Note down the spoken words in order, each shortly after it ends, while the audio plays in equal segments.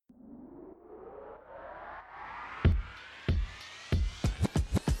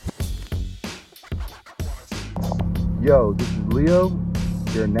Yo, this is Leo.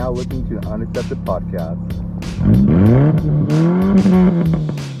 You're now listening to the Unaccepted Podcast.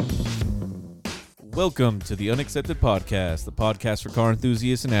 Welcome to the Unaccepted Podcast, the podcast for car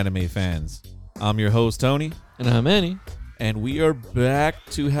enthusiasts and anime fans. I'm your host, Tony. And I'm Manny. And we are back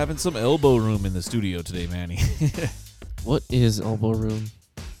to having some elbow room in the studio today, Manny. What is elbow room?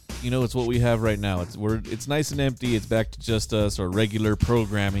 You know, it's what we have right now. It's nice and empty. It's back to just us, our regular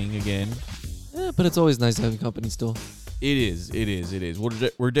programming again. Yeah, but it's always nice having company still. It is.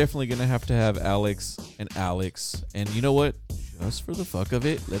 We're definitely going to have Alex. And you know what? Just for the fuck of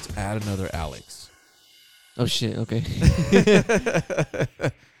it, let's add another Alex. Oh, shit. Okay.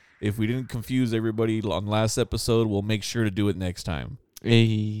 If we didn't confuse everybody on last episode, we'll make sure to do it next time.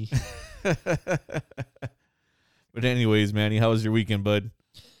 Hey. But anyways, Manny, how was your weekend, bud?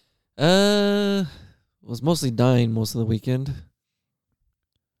 Was mostly dying most of the weekend.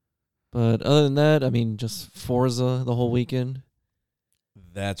 But other than that, I mean, just Forza the whole weekend.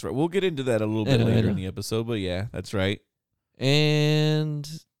 That's right. We'll get into that a little bit later in the episode, but yeah, that's right. And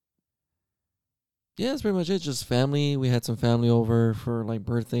yeah, that's pretty much it. Just family. We had some family over for like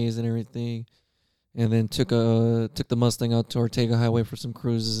birthdays and everything. And then took the Mustang out to Ortega Highway for some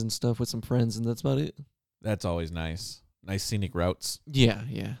cruises and stuff with some friends, and that's about it. That's always nice. Nice scenic routes. Yeah.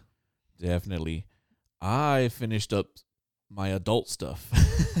 Definitely. I finished up my adult stuff.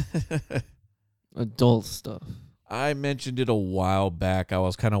 Adult stuff. I mentioned it a while back. I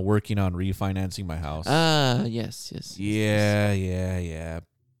was kind of working on refinancing my house. Yes. Yeah.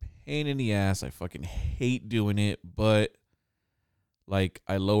 Pain in the ass. I fucking hate doing it, but like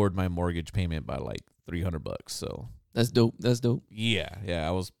I lowered my mortgage payment by like $300. So That's dope. yeah.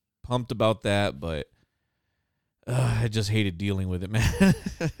 I was pumped about that, but I just hated dealing with it, man.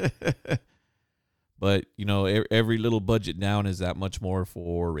 But you know, every little budget down is that much more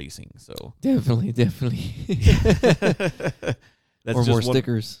for racing. So Definitely. That's or just more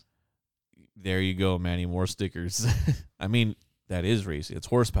stickers. There you go, Manny. More stickers. I mean, that is racing. It's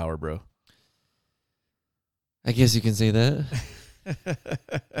horsepower, bro. I guess you can say that.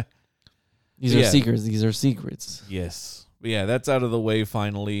 These are secrets. These are secrets. Yes. But yeah, that's out of the way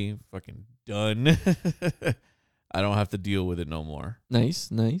finally. Fucking done. I don't have to deal with it no more. Nice.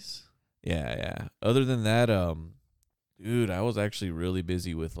 Yeah. Other than that, dude, I was actually really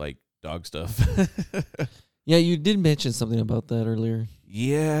busy with like dog stuff. Yeah, you did mention something about that earlier.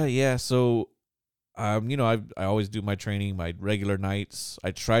 Yeah. So, you know, I always do my training, my regular nights. I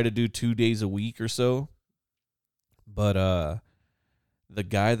try to do 2 days a week or so. But the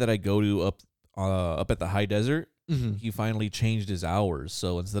guy that I go to up at the high desert, he finally changed his hours.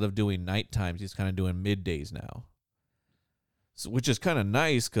 So instead of doing night times, he's kind of doing middays now. So, which is kind of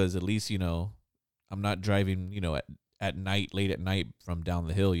nice because at least, you know, I'm not driving, you know, at night, late at night from down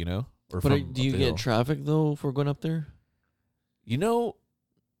the hill, you know. But do you get traffic though for going up there? You know,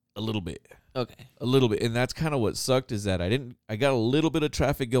 a little bit. Okay. A little bit. And that's kind of what sucked is that I got a little bit of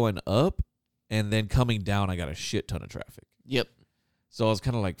traffic going up, and then coming down, I got a shit ton of traffic. Yep. So I was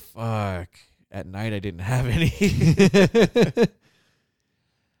kind of like, fuck. At night, I didn't have any.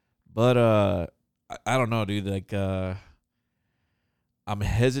 But I don't know, dude. Like, I'm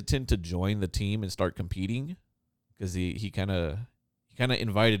hesitant to join the team and start competing because he kind of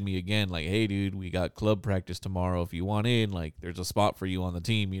invited me again. Like, hey, dude, we got club practice tomorrow. If you want in, like, there's a spot for you on the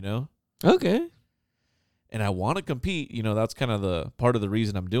team, you know? Okay. And I want to compete. You know, that's kind of the part of the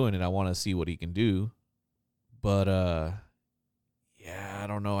reason I'm doing it. I want to see what he can do. But, yeah, I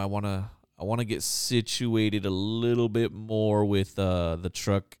don't know. I want to get situated a little bit more with the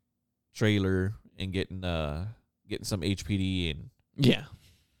truck trailer and getting some HPD and yeah.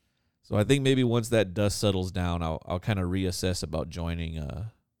 So I think maybe once that dust settles down, I'll kind of reassess about joining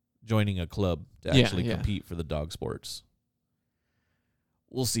a club to actually compete for the dog sports.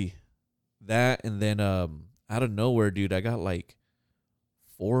 We'll see. That, and then out of nowhere, dude, I got like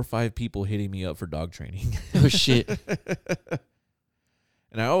 4 or 5 people hitting me up for dog training. Oh shit.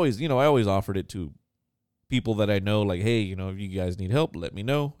 And I always offered it to people that I know, like, hey, you know, if you guys need help, let me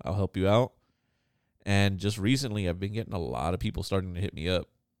know. I'll help you out. And just recently, I've been getting a lot of people starting to hit me up.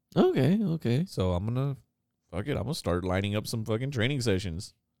 Okay. So I'm going to start lining up some fucking training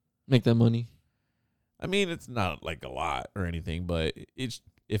sessions. Make that money. I mean, it's not like a lot or anything, but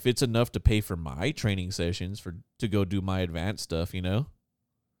if it's enough to pay for my training sessions to go do my advanced stuff, you know,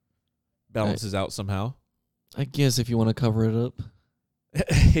 balances out somehow. I guess if you want to cover it up.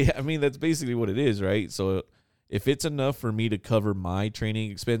 Yeah, I mean, that's basically what it is, right? So if it's enough for me to cover my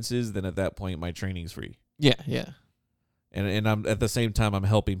training expenses, then at that point, my training's free. Yeah. And I'm at the same time, I'm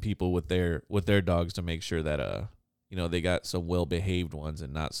helping people with their dogs to make sure that you know, they got some well behaved ones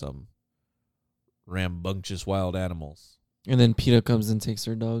and not some rambunctious wild animals. And then PETA comes and takes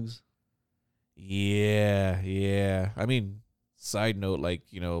their dogs. Yeah. I mean, side note, like,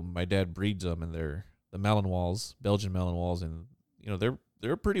 my dad breeds them, and they're the Malinois, Belgian Malinois, and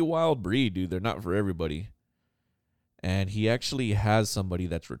they're a pretty wild breed, dude. They're not for everybody. And he actually has somebody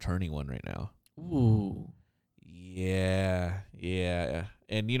that's returning one right now. Ooh. Yeah.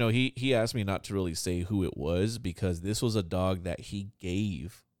 And he asked me not to really say who it was, because this was a dog that he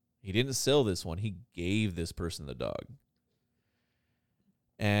gave. He didn't sell this one. He gave this person the dog.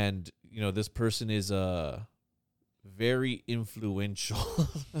 And this person is very influential,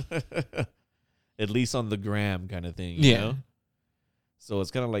 at least on the gram kind of thing. You know? So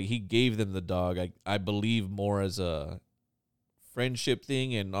it's kind of like he gave them the dog. I believe more as a friendship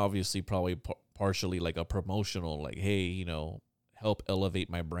thing, and obviously probably partially like a promotional, like, hey, help elevate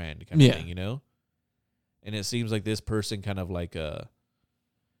my brand kind of thing, And it seems like this person kind of like took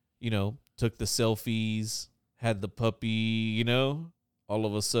the selfies, had the puppy, all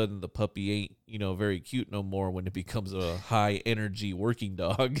of a sudden the puppy ain't, very cute no more when it becomes a high energy working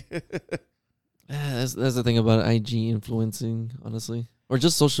dog. That's the thing about IG influencing, honestly. Or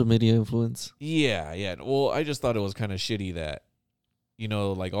just social media influence. Yeah. Well, I just thought it was kind of shitty that,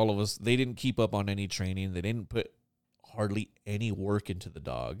 like all of us, they didn't keep up on any training. They didn't put hardly any work into the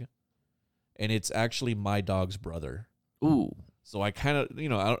dog. And it's actually my dog's brother. Ooh. So I kind of,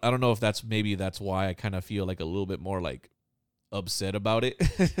 I don't know if that's why I kind of feel like a little bit more like upset about it,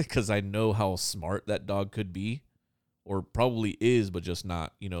 because I know how smart that dog could be, or probably is, but just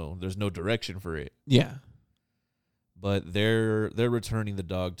not, there's no direction for it. Yeah. But they're returning the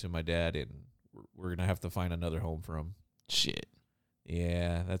dog to my dad, and we're going to have to find another home for him. Shit.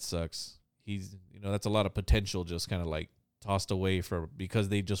 Yeah, that sucks. He's, that's a lot of potential just kind of like tossed away because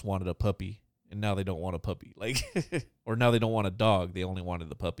they just wanted a puppy, and now they don't want a puppy. Like, or now they don't want a dog. They only wanted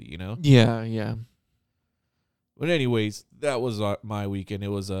the puppy, Yeah. But anyways, that was my weekend. It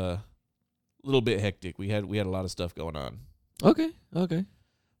was a little bit hectic. We had a lot of stuff going on. Okay.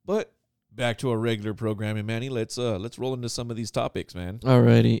 But back to our regular programming, Manny. Let's roll into some of these topics, man.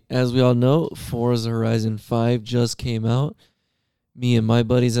 Alrighty. As we all know, Forza Horizon 5 just came out. Me and my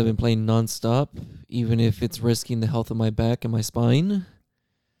buddies have been playing nonstop, even if it's risking the health of my back and my spine.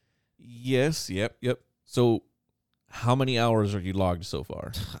 Yes. Yep. So, how many hours are you logged so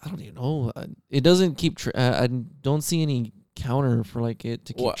far? I don't even know. It doesn't keep I don't see any counter for like it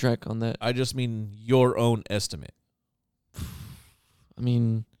to keep track on that. I just mean your own estimate. I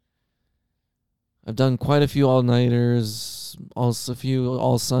mean, I've done quite a few all-nighters, also a few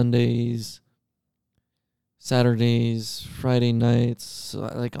all-Sundays, Saturdays, Friday nights.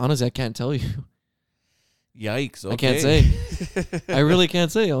 Like, honestly, I can't tell you. Yikes. Okay. I can't say. I really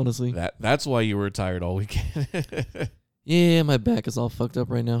can't say, honestly. That's why you were tired all weekend. Yeah, my back is all fucked up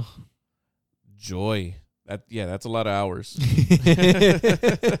right now. Joy. That's a lot of hours.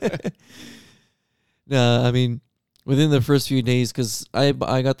 Nah, I mean, within the first few days, because I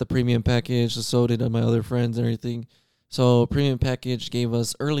got the premium package, so did my other friends and everything. So premium package gave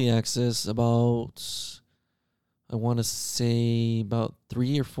us early access about, I want to say, about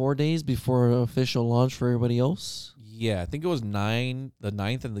 3 or 4 days before official launch for everybody else. Yeah, I think it was the 9th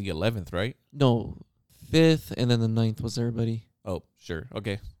and the 11th, right? No, 5th and then the 9th was everybody. Oh, sure.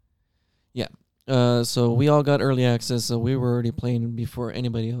 Okay. Yeah. So we all got early access, so we were already playing before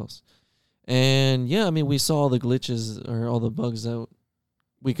anybody else. And yeah, I mean, we saw all the glitches or all the bugs that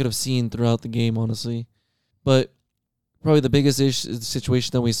we could have seen throughout the game, honestly. But probably the biggest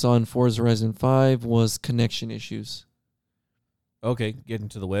situation that we saw in Forza Horizon 5 was connection issues. Okay, getting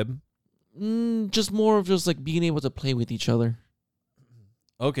to the web. Just more of just like being able to play with each other.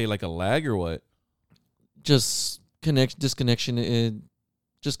 Okay, like a lag or what? Just connection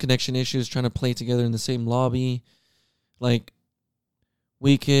issues, trying to play together in the same lobby. Like,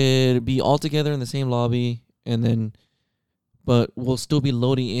 we could be all together in the same lobby, but we'll still be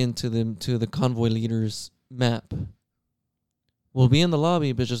loading into the convoy leader's map. We'll be in the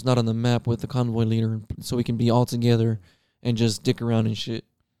lobby, but just not on the map with the convoy leader, so we can be all together and just dick around and shit.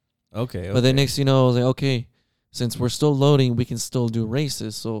 Okay. But then next, I was like, okay, since we're still loading, we can still do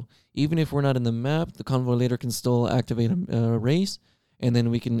races. So even if we're not in the map, the convoy leader can still activate a race, and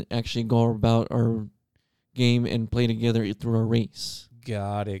then we can actually go about our game and play together through a race.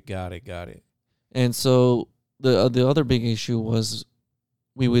 Got it. And so the other big issue was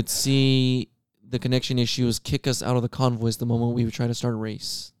we would see the connection issues kick us out of the convoys the moment we would try to start a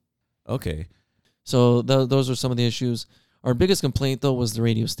race. Okay. So those are some of the issues. Our biggest complaint, though, was the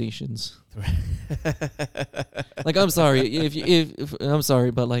radio stations. Like, I'm sorry, if I'm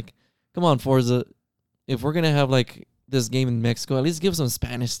sorry, but like, come on, Forza. If we're gonna have like this game in Mexico, at least give some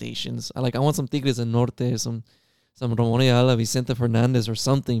Spanish stations. I want some Tigres del Norte, some Ramon Ayala, Vicente Fernandez, or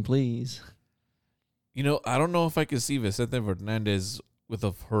something, please. You know, I don't know if I could see Vicente Fernandez with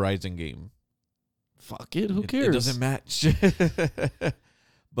a Horizon game. Fuck it, who cares? It doesn't match.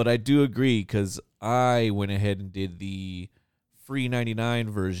 But I do agree, because I went ahead and did the free 99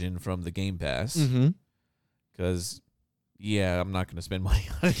 version from the Game Pass. Mm-hmm. Because, yeah, I'm not going to spend money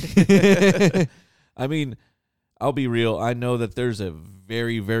on it. I mean, I'll be real. I know that there's a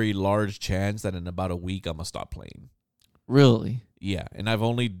very, very large chance that in about a week I'm going to stop playing. Really? Yeah, and I've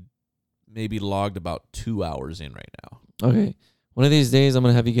only maybe logged about 2 hours in right now. Okay. One of these days, I'm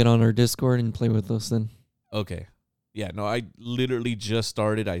going to have you get on our Discord and play with us then. Okay. Yeah, no, I literally just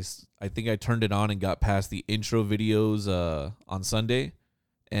started. I think I turned it on and got past the intro videos on Sunday,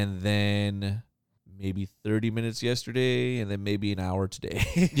 and then maybe 30 minutes yesterday, and then maybe an hour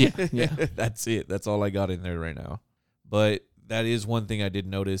today. Yeah. That's it. That's all I got in there right now. But that is one thing I did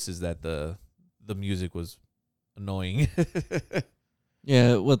notice, is that the music was annoying.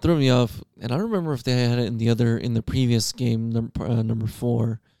 Yeah, what threw me off, and I don't remember if they had it in the previous game, number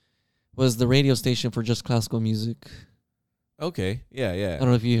 4, was the radio station for just classical music. Okay. Yeah. I don't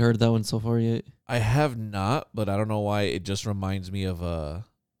know if you heard that one so far yet. I have not, but I don't know why. It just reminds me of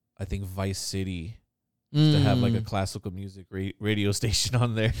I think Vice City to have like a classical music radio station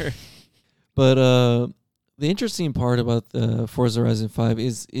on there. But the interesting part about the Forza Horizon 5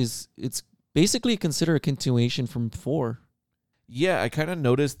 is it's basically considered a continuation from 4. Yeah, I kind of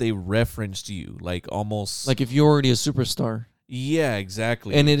noticed they referenced you, like almost Like if you're already a superstar. Yeah,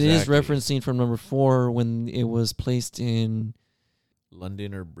 exactly. And it is referencing from number 4 when it was placed in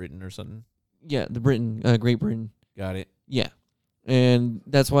London or Britain or something. Yeah, Great Britain. Got it. Yeah. And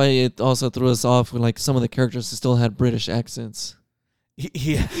that's why it also threw us off when like some of the characters still had British accents.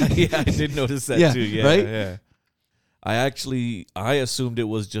 Yeah, I did notice that Yeah, too. Yeah, right? Yeah. I assumed it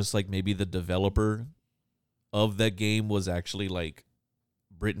was just like maybe the developer of that game was actually like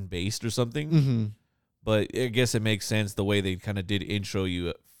Britain based or something. Mm-hmm. But I guess it makes sense the way they kind of did intro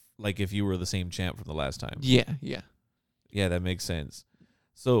you, like if you were the same champ from the last time. Yeah. Yeah, that makes sense.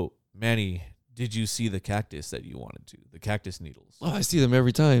 So, Manny, did you see the cactus that you wanted to? The cactus needles? Oh, I see them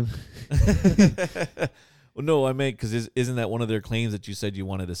every time. Well, no, I meant because isn't that one of their claims that you said you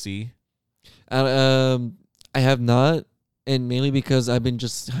wanted to see? I have not, and mainly because I've been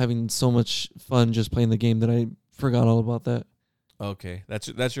just having so much fun just playing the game that I forgot all about that. Okay,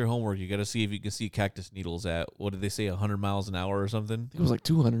 that's your homework. You got to see if you can see cactus needles at, what did they say, 100 miles an hour or something? I think it was like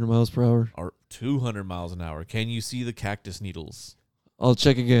 200 miles per hour. Or 200 miles an hour. Can you see the cactus needles? I'll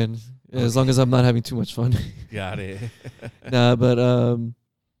check again, as long as I'm not having too much fun. Got it. Nah, but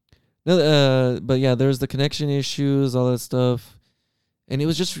but yeah, there's the connection issues, all that stuff, and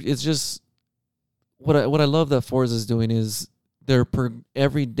it's just what I love that Forza is doing is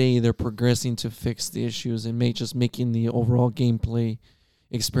every day they're progressing to fix the issues and making the overall gameplay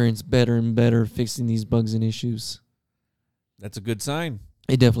experience better and better, fixing these bugs and issues. That's a good sign.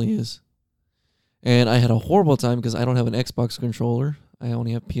 It definitely is. And I had a horrible time because I don't have an Xbox controller. I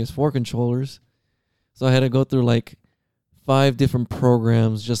only have PS4 controllers. So I had to go through like 5 different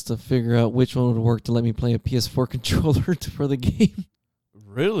programs just to figure out which one would work to let me play a PS4 controller for the game.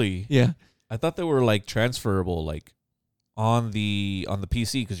 Really? Yeah. I thought they were like transferable, like on the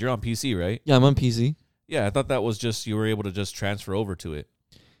PC, because you're on PC, right? Yeah, I'm on PC. Yeah, I thought that was just you were able to just transfer over to it.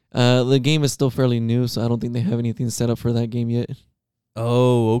 The game is still fairly new, so I don't think they have anything set up for that game yet.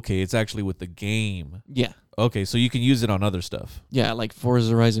 Oh, okay. It's actually with the game. Yeah. Okay, so you can use it on other stuff. Yeah, like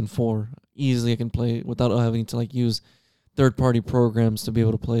Forza Horizon 4. Easily I can play it without having to like use third-party programs to be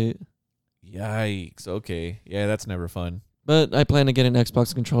able to play it. Yikes. Okay. Yeah, that's never fun. But I plan to get an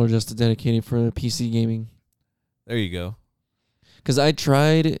Xbox controller just to dedicate it for PC gaming. There you go. Because I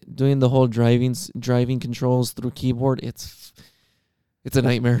tried doing the whole driving controls through keyboard. It's a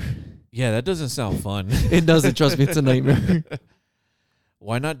nightmare. Yeah, that doesn't sound fun. It doesn't. Trust me, it's a nightmare.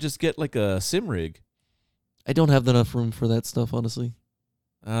 Why not just get like a sim rig? I don't have enough room for that stuff, honestly.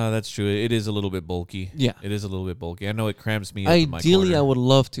 That's true. It is a little bit bulky. Yeah. It is a little bit bulky. I know it cramps me up in my Ideally, corner. I would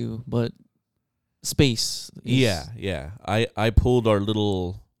love to, but space. Yeah. I pulled our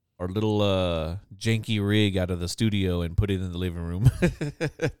little janky rig out of the studio and put it in the living room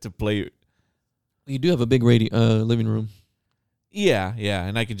to play. You do have a big living room. Yeah,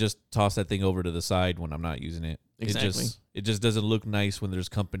 and I can just toss that thing over to the side when I'm not using it. Exactly. It just doesn't look nice when there's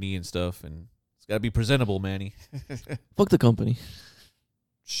company and stuff, and it's got to be presentable, Manny. Fuck the company.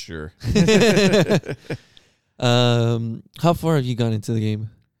 Sure. How far have you gone into the game?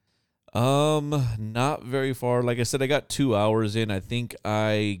 Not very far. Like I said, I got 2 hours in. I think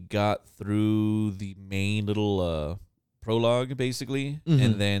I got through the main little prologue basically, Mhm.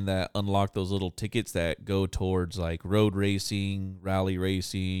 and then that unlock those little tickets that go towards like road racing, rally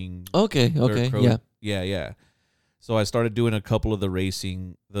racing. Okay. dirt Okay. road- Yeah. yeah. So I started doing a couple of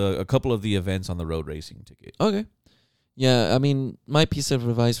a couple of the events on the road racing ticket. Okay. Yeah. I mean, my piece of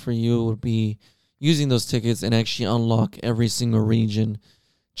advice for you would be using those tickets and actually unlock every single region,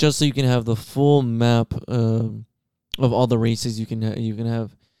 just so you can have the full map of all the races you can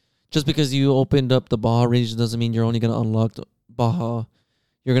have. Just because you opened up the Baja region doesn't mean you're only gonna unlock Baja.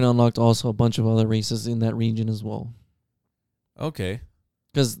 You're gonna unlock also a bunch of other races in that region as well. Okay.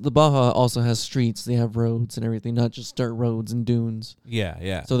 Because the Baja also has streets, they have roads and everything, not just dirt roads and dunes.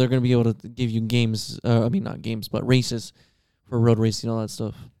 Yeah. So they're gonna be able to give you games. I mean, not games, but races for road racing and all that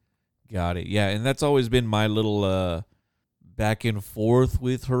stuff. Got it. Yeah, and that's always been my little back and forth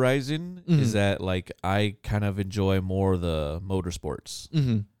with Horizon is Mhm. that like I kind of enjoy more the motorsports.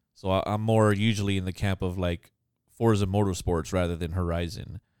 Mm-hmm. So I'm more usually in the camp of like Forza Motorsports rather than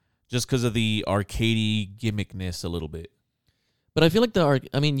Horizon, just because of the arcadey gimmickness a little bit. But I feel like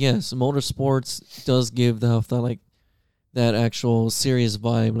yes, motorsports does give that actual serious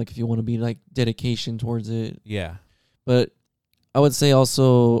vibe. Like if you want to be like dedication towards it. Yeah. But I would say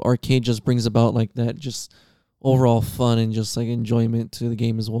also arcade just brings about like that just overall fun and just like enjoyment to the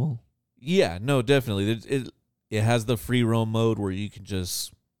game as well. Yeah, no, definitely. It has the free roam mode where you can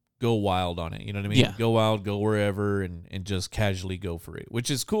just go wild on it. You know what I mean? Yeah. Go wild, go wherever, and just casually go for it, which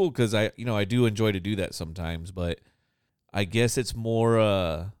is cool because I do enjoy to do that sometimes. But I guess it's more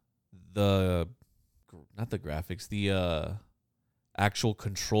not the graphics, the actual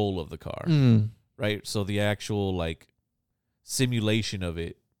control of the car, Mm. right? So the actual like simulation of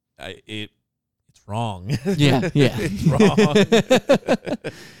it, it's wrong. Yeah, yeah. It's wrong.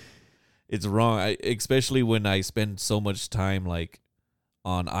 It's wrong. Especially when I spend so much time like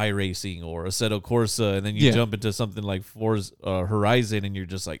on iRacing or Assetto Corsa, and then you Yeah. jump into something like Forza Horizon, and you're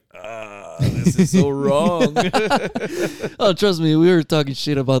just like, this is so wrong. Oh, trust me, we were talking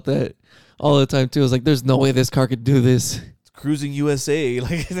shit about that all the time too. I was like, "There's no way this car could do this." It's Cruising USA,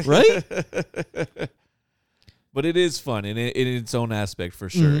 like Right? But it is fun in its own aspect for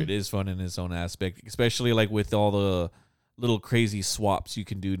sure. Mhm. It is fun in its own aspect, especially like with all the little crazy swaps you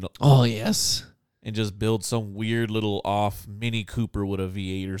can do Oh yes, and just build some weird little off Mini Cooper with a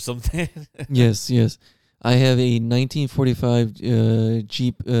V8 or something. yes. I have a 1945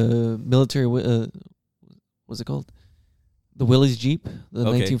 Jeep military. What's it called? The Willys Jeep, the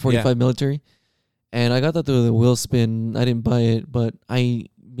Okay, 1945 military. And I got that through the wheel spin. I didn't buy it, but I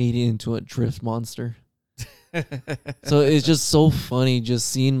made it into a drift monster. So it's just so funny just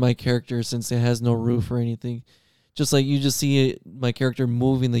seeing my character, since it has no roof or anything. Just like you just see it, my character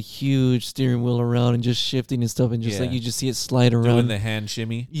moving the huge steering wheel around and just shifting and stuff, and just like Yeah. you just see it slide around. Doing the hand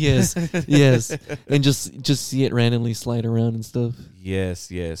shimmy. Yes, yes, and just see it randomly slide around and stuff. Yes.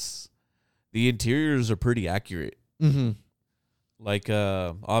 The interiors are pretty accurate. Mm-hmm. Like,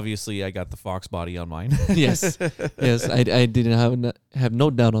 obviously, I got the Fox body on mine. Yes, yes, I didn't have no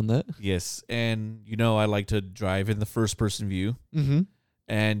doubt on that. Yes, and I like to drive in the first person view, Mm-hmm.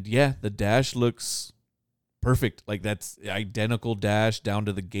 and yeah, the dash looks perfect. Like that's identical dash down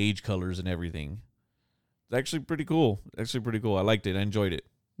to the gauge colors and everything. It's actually pretty cool. I liked it. I enjoyed it.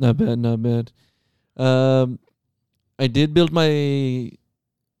 Not bad, not bad. I did build my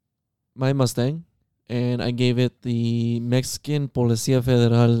Mustang, and I gave it the Mexican Policía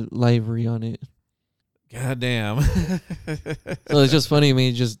Federal livery on it. God damn. So it's just funny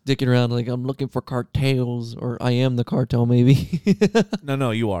me just dicking around like I'm looking for cartels, or I am the cartel maybe.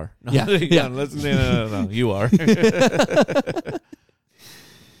 No, you are. No, Yeah, yeah. No, you are.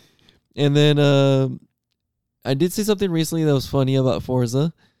 And then I did see something recently that was funny about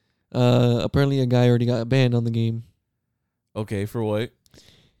Forza. Apparently a guy already got banned on the game. Okay, for what?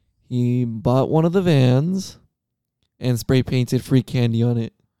 He bought one of the vans and spray painted free candy on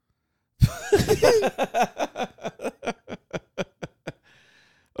it.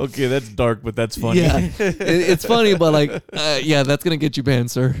 Okay, that's dark, but that's funny. Yeah, it's funny, but like, yeah, that's gonna get you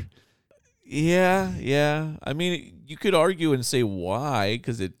banned, sir. Yeah. I mean, you could argue and say why,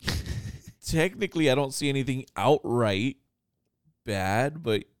 because it technically I don't see anything outright bad,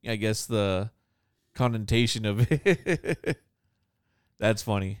 but I guess the connotation of it. That's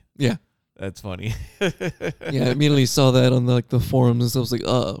funny. Yeah, That's funny. yeah. I immediately saw that on the forums and stuff. I was like,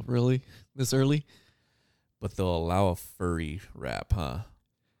 oh, really? This early? But they'll allow a furry rap, huh?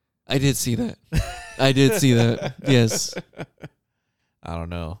 I did see that. I did see that. Yes. I don't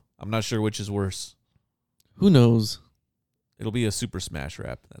know. I'm not sure which is worse. Who knows? It'll be a Super Smash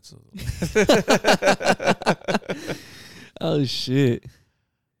rap. That's Oh shit.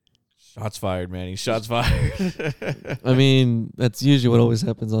 Shots fired, Manny. Shots fired. I mean, that's usually what always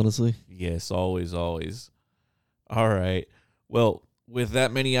happens, honestly. Yes, always, always. All right. Well, with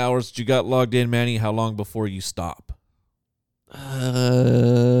that many hours that you got logged in, Manny, how long before you stop?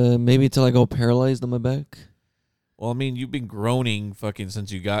 Maybe till I go paralyzed on my back. Well, I mean, you've been groaning fucking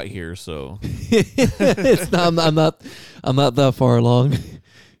since you got here, so It's not. I'm not that far along.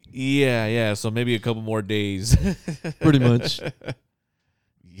 yeah. So maybe a couple more days. Pretty much.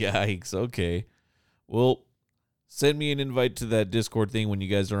 Yikes. Okay. Well, send me an invite to that Discord thing when you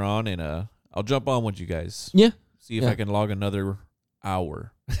guys are on, and I'll jump on with you guys. Yeah. See if I can log another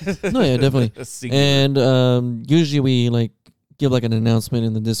hour. No, yeah, definitely. And usually we like give like an announcement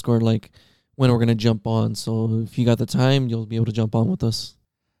in the Discord, like when we're gonna jump on. So if you got the time, you'll be able to jump on with us.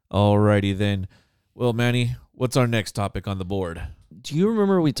 Alrighty then. Well, Manny, what's our next topic on the board? Do you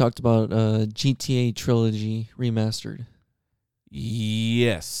remember we talked about GTA Trilogy Remastered?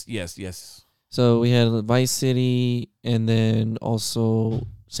 Yes. So we had Vice City and then also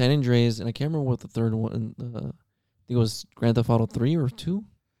San Andreas, and I can't remember what the third one. I think it was Grand Theft Auto 3 or 2.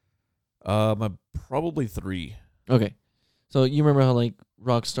 Probably 3. Okay, so you remember how like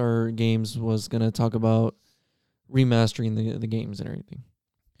Rockstar Games was gonna talk about remastering the games and everything.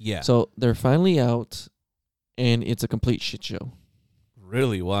 Yeah. So they're finally out, and it's a complete shit show.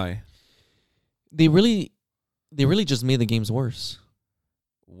 Really? Why? They really just made the games worse.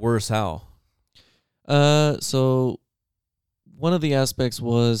 Worse how? So one of the aspects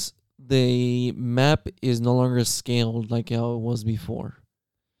was the map is no longer scaled like how it was before.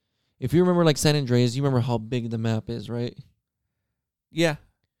 If you remember like San Andreas, you remember how big the map is, right? Yeah.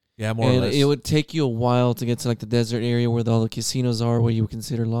 Yeah, more or And less. it would take you a while to get to like the desert area where all the casinos are, where you would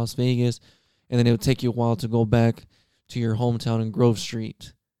consider Las Vegas. And then it would take you a while to go back to your hometown in Grove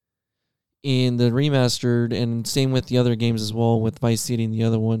Street. In the remastered, and same with the other games as well, with Vice City and the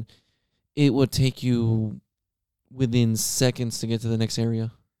other one, it would take you within seconds to get to the next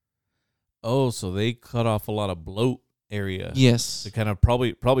area. Oh, so they cut off a lot of bloat area. Yes. To kind of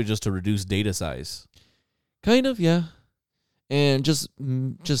probably just to reduce data size. Kind of, yeah. And just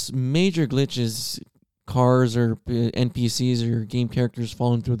major glitches, cars or NPCs or your game characters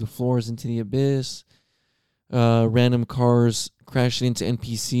falling through the floors into the abyss, random cars crashing into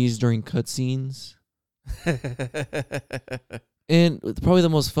NPCs during cutscenes. And probably the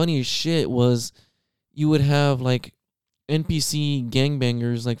most funniest shit was you would have like NPC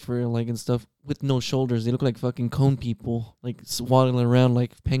gangbangers like for like and stuff with no shoulders. They look like fucking cone people, like waddling around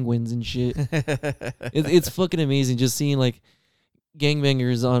like penguins and shit. It's fucking amazing just seeing like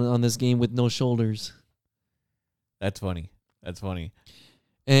gangbangers on this game with no shoulders. That's funny.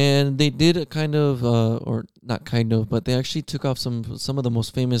 And they did a kind of, or not kind of, but they actually took off some of the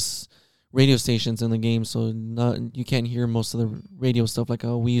most famous radio stations in the game, so you can't hear most of the radio stuff like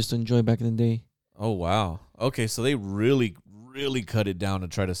how we used to enjoy back in the day. Oh, wow. Okay, so they really cut it down to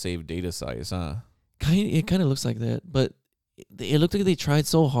try to save data size, huh? It kind of looks like that, but it looked like they tried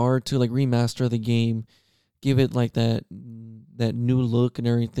so hard to like remaster the game, give it like that new look and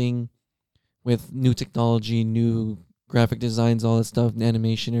everything, with new technology, new graphic designs, all that stuff, and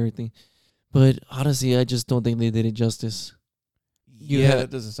animation, everything. But honestly, I just don't think they did it justice. That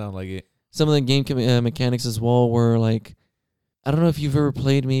doesn't sound like it. Some of the game mechanics as well were like, I don't know if you've ever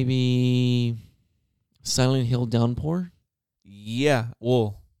played maybe Silent Hill Downpour. Yeah.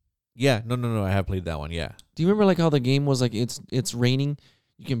 Well, yeah. No. I have played that one. Yeah. Do you remember like how the game was like it's raining,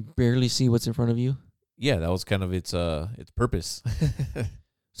 you can barely see what's in front of you? Yeah, that was kind of its purpose.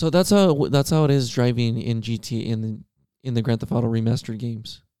 So that's how it is driving in GT in the Grand Theft Auto remastered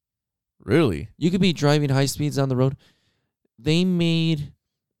games. Really? You could be driving high speeds down the road. They made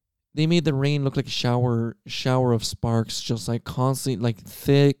the rain look like a shower of sparks, just like constantly, like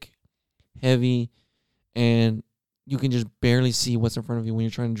thick, heavy, and you can just barely see what's in front of you when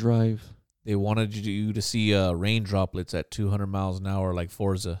you're trying to drive. They wanted you to see rain droplets at 200 miles an hour like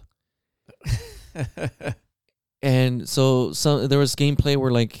Forza. And so there was gameplay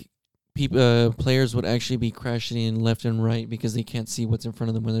where like players would actually be crashing in left and right because they can't see what's in front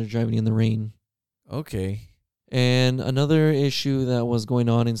of them when they're driving in the rain. Okay. And another issue that was going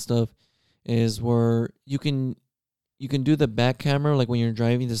on and stuff is where you can do the back camera like when you're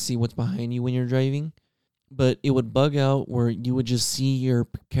driving to see what's behind you when you're driving, but it would bug out where you would just see your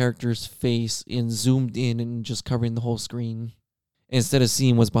character's face in zoomed in and just covering the whole screen instead of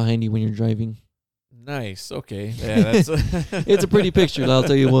seeing what's behind you when you're driving. Nice. Okay. Yeah, that's it's a pretty picture, I'll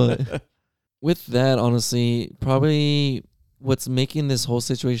tell you what. With that, honestly, probably what's making this whole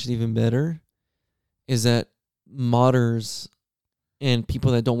situation even better is that modders and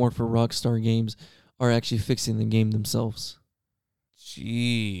people that don't work for Rockstar Games are actually fixing the game themselves.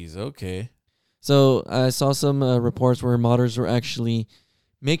 Jeez. Okay. So I saw some reports where modders were actually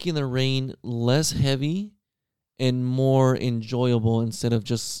making the rain less heavy and more enjoyable instead of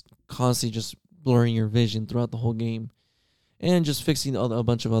just constantly just blurring your vision throughout the whole game, and just fixing a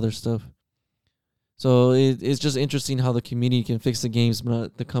bunch of other stuff. So it's just interesting how the community can fix the games, but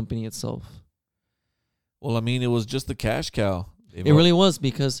not the company itself. Well, I mean, it was just the cash cow. It really was,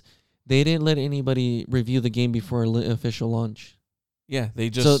 because they didn't let anybody review the game before official launch. Yeah, they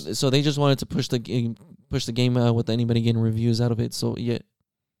just So they just wanted to push the game out with anybody getting reviews out of it. So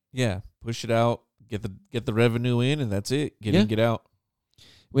yeah, push it out, get the revenue in, and that's it. Get out.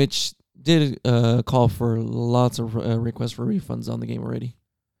 Which did call for lots of requests for refunds on the game already.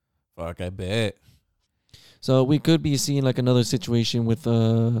 Fuck, I bet. So we could be seeing like another situation with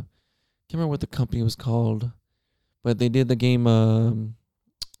can't remember what the company was called, but they did the game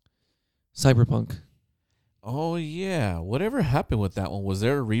Cyberpunk. Oh yeah, whatever happened with that one? Was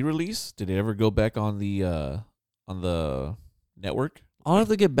there a re-release? Did it ever go back on the network? I'll have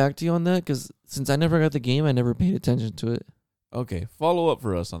to get back to you on that, because since I never got the game, I never paid attention to it. Okay, follow up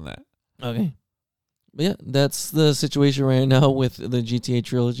for us on that. Okay. But yeah, that's the situation right now with the GTA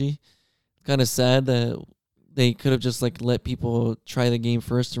trilogy. Kind of sad that they could have just like let people try the game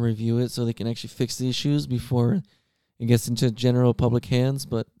first and review it so they can actually fix the issues before it gets into general public hands.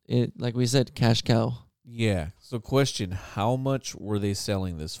 But it, like we said, cash cow. Yeah. So question, how much were they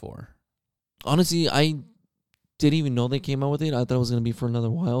selling this for? Honestly, I didn't even know they came out with it. I thought it was going to be for another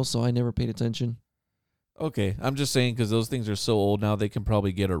while, so I never paid attention. Okay, I'm just saying because those things are so old now, they can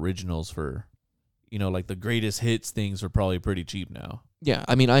probably get originals for, like the greatest hits things are probably pretty cheap now. Yeah,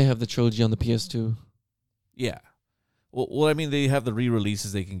 I mean, I have the trilogy on the PS2. Yeah. Well, I mean, they have the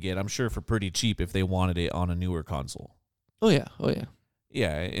re-releases they can get, I'm sure, for pretty cheap if they wanted it on a newer console. Oh, yeah.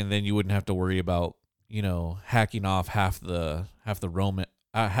 Yeah, and then you wouldn't have to worry about, hacking off half of the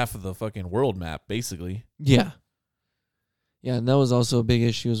fucking world map, basically. Yeah. Yeah, and that was also a big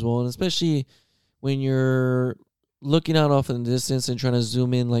issue as well, and especially when you're looking out off in the distance and trying to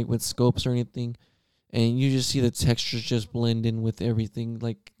zoom in like with scopes or anything, and you just see the textures just blend in with everything,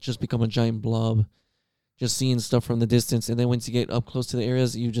 like just become a giant blob, just seeing stuff from the distance, and then once you get up close to the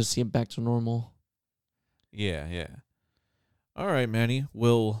areas, you just see it back to normal. Yeah. All right, Manny.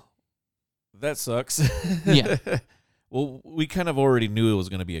 Well, that sucks. Yeah. Well, we kind of already knew it was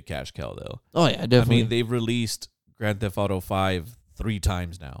going to be a cash cow, though. Oh, yeah, definitely. I mean, they've released Grand Theft Auto 5 3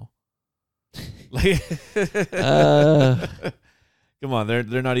 times now. Like, come on,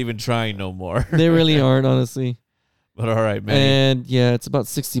 they're not even trying no more. They really aren't, honestly. But all right, man. And yeah, it's about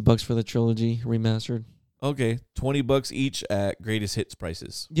 $60 for the trilogy remastered. Okay, $20 each at greatest hits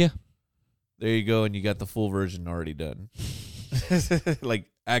prices. Yeah. There you go, and you got the full version already done. Like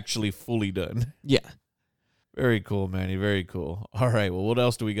actually fully done. Yeah. Very cool, Manny. Very cool. All right, well, what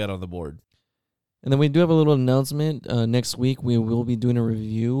else do we got on the board? And then we do have a little announcement. Next week, we will be doing a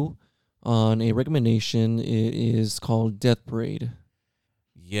review on a recommendation. It is called Death Parade.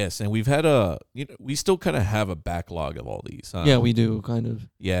 Yes, and we've had we still kind of have a backlog of all these. Huh? Yeah, we do, kind of.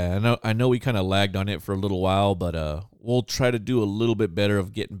 Yeah, I know we kind of lagged on it for a little while, but we'll try to do a little bit better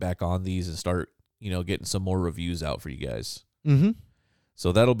of getting back on these and start, getting some more reviews out for you guys. Mm-hmm.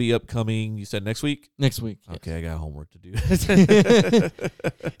 So that'll be upcoming, you said next week? Next week. Okay, I got homework to do. It's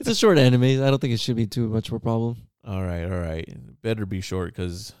a short anime. I don't think it should be too much of a problem. All right. Better be short,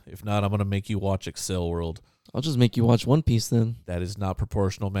 because if not, I'm going to make you watch Excel World. I'll just make you watch One Piece then. That is not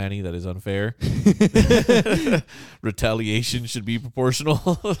proportional, Manny. That is unfair. Retaliation should be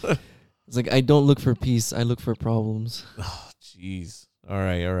proportional. It's like, I don't look for peace. I look for problems. Oh, jeez. All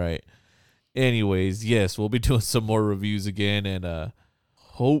right. Anyways, yes, we'll be doing some more reviews again, and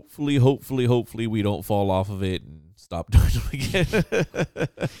hopefully we don't fall off of it and stop doing them again.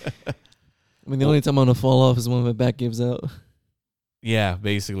 I mean, the only time I'm going to fall off is when my back gives out. Yeah,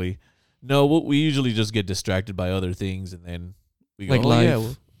 basically. No, we usually just get distracted by other things, and then we go, like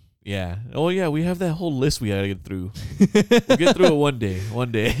life. Yeah. Oh, yeah, we have that whole list we got to get through. We'll get through it one day.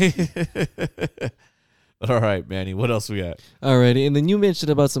 But all right, Manny, what else we got? Alrighty, and then you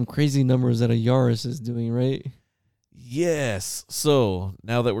mentioned about some crazy numbers that a Yaris is doing, right? Yes. So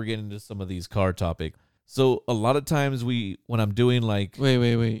now that we're getting into some of these car topic, so a lot of times when I'm doing like...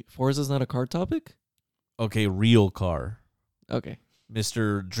 Wait. Forza's not a car topic? Okay, real car. Okay.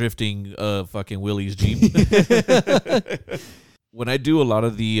 Mr. Drifting fucking Willie's Jeep. When I do a lot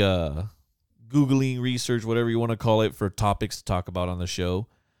of the Googling research, whatever you want to call it, for topics to talk about on the show,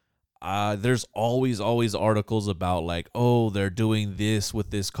 there's always articles about like, oh, they're doing this with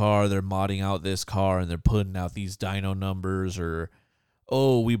this car, they're modding out this car, and they're putting out these dyno numbers, or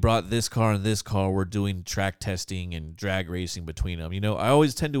oh, we brought this car and this car, we're doing track testing and drag racing between them. You know, I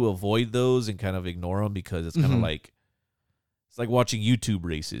always tend to avoid those and kind of ignore them because it's kind of like, it's like watching YouTube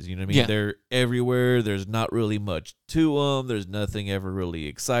races. You know what I mean? Yeah. They're everywhere. There's not really much to them. There's nothing ever really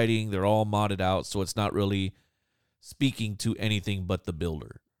exciting. They're all modded out, so it's not really speaking to anything but the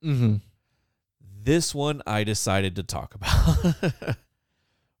builder. Mm-hmm. This one I decided to talk about.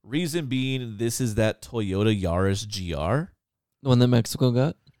 Reason being, this is that Toyota Yaris GR. The one that Mexico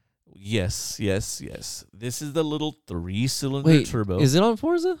got? Yes. This is the little 3-cylinder Wait, turbo. is it on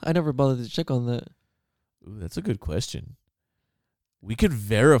Forza? I never bothered to check on that. Ooh, that's a good question. We could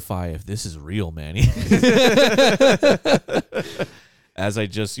verify if this is real, Manny. As I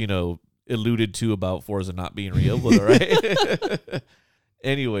just, alluded to about Forza not being real, but all right.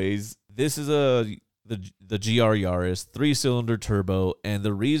 Anyways, this is the GR Yaris 3-cylinder turbo, and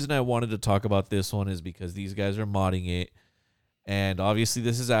the reason I wanted to talk about this one is because these guys are modding it, and obviously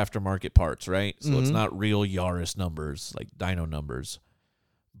this is aftermarket parts, right? So it's not real Yaris numbers, like dyno numbers,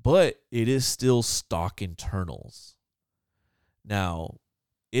 but it is still stock internals. Now,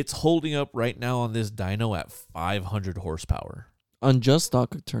 it's holding up right now on this dyno at 500 horsepower. On just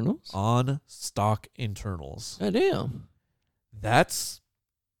stock internals? On stock internals. God damn. That's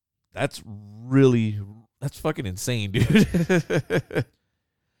fucking insane, dude.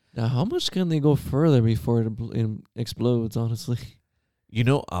 Now, how much can they go further before it explodes, honestly?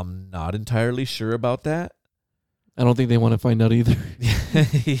 I'm not entirely sure about that. I don't think they want to find out either.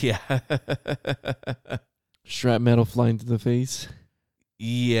 Yeah. Strap metal flying to the face.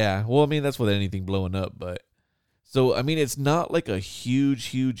 Yeah. Well, I mean, that's with anything blowing up, but so, I mean, it's not like a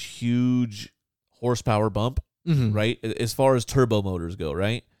huge horsepower bump, right? As far as turbo motors go,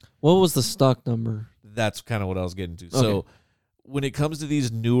 right? What was the stock number? That's kind of what I was getting to. Okay. So, when it comes to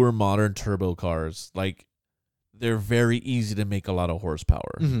these newer modern turbo cars, like, they're very easy to make a lot of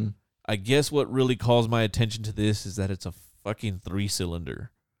horsepower. Mm-hmm. I guess what really calls my attention to this is that it's a fucking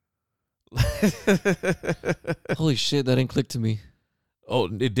 3-cylinder. Holy shit, that didn't click to me. Oh,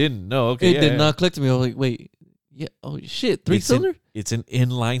 it didn't. No, okay. It did not click to me. I was like, wait. Yeah. Oh, shit. 3-cylinder? It's an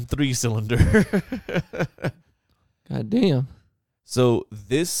inline 3-cylinder. God damn. So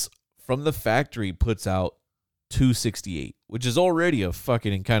this, from the factory, puts out 268, which is already a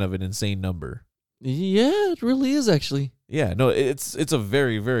fucking kind of an insane number. Yeah, it really is, actually. Yeah, no, it's a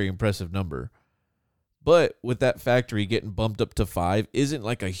very, very impressive number. But with that factory getting bumped up to 5 isn't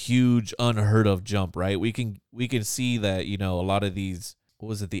like a huge unheard of jump, right? We can see that, a lot of these, what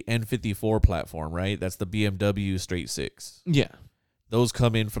was it, the N54 platform, right? That's the BMW straight 6. Yeah. Those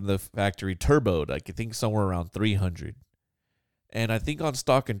come in from the factory turboed, like I think somewhere around 300. And I think on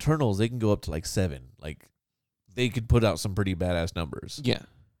stock internals, they can go up to like 7. Like, they could put out some pretty badass numbers. Yeah.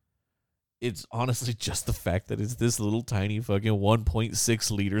 It's honestly just the fact that it's this little tiny fucking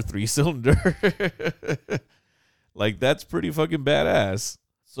 1.6 liter 3-cylinder. Like, that's pretty fucking badass.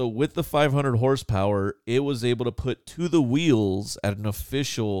 So with the 500 horsepower, it was able to put to the wheels at an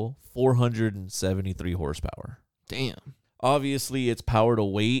official 473 horsepower. Damn. Obviously, it's power to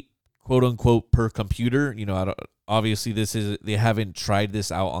weight, quote unquote, per computer. Obviously they haven't tried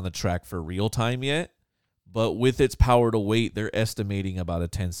this out on the track for real time yet. But with its power to weight, they're estimating about a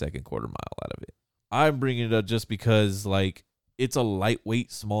 10-second quarter mile out of it. I'm bringing it up just because, like, it's a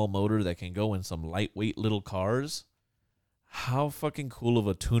lightweight small motor that can go in some lightweight little cars. How fucking cool of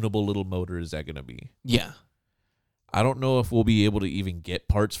a tunable little motor is that going to be? Yeah. I don't know if we'll be able to even get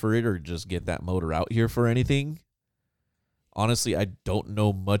parts for it or just get that motor out here for anything. Honestly, I don't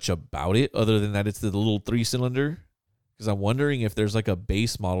know much about it other than that it's the little 3-cylinder. Because I'm wondering if there's like a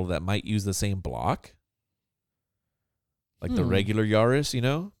base model that might use the same block. Like the regular Yaris,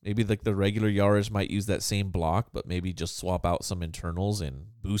 Maybe like the regular Yaris might use that same block, but maybe just swap out some internals and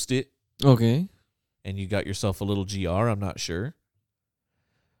boost it. Okay. And you got yourself a little GR, I'm not sure.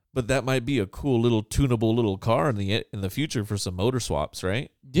 But that might be a cool little tunable little car in the future for some motor swaps,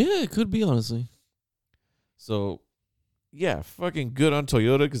 right? Yeah, it could be, honestly. So, yeah, fucking good on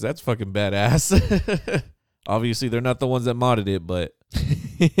Toyota because that's fucking badass. Obviously, they're not the ones that modded it, but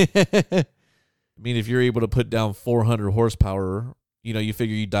I mean, if you're able to put down 400 horsepower, you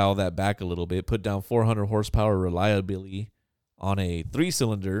figure you dial that back a little bit, put down 400 horsepower reliability on a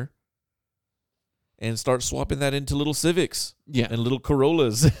 3-cylinder and start swapping that into little Civics and little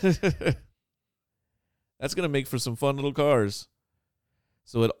Corollas. That's going to make for some fun little cars.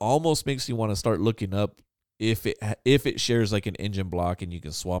 So it almost makes you want to start looking up if it shares like an engine block and you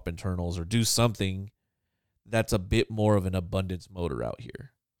can swap internals or do something that's a bit more of an abundance motor out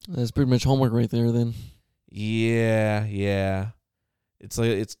here. That's pretty much homework right there, then. Yeah. It's like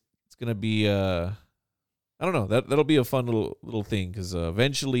it's gonna be a I don't know. That'll be a fun little thing because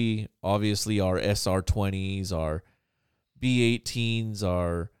eventually, obviously, our SR20s, our B18s,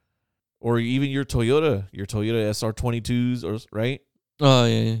 or even your Toyota SR22s, or right. Oh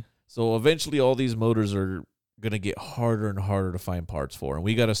yeah. So eventually, all these motors are gonna get harder and harder to find parts for, and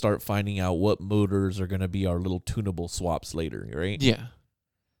we got to start finding out what motors are gonna be our little tunable swaps later, right? Yeah.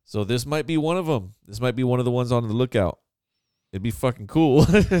 So this might be one of them. This might be one of the ones on the lookout. It'd be fucking cool.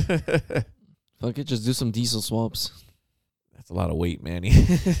 Fuck it, just do some diesel swaps. That's a lot of weight, Manny.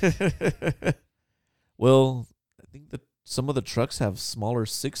 Well, I think that some of the trucks have smaller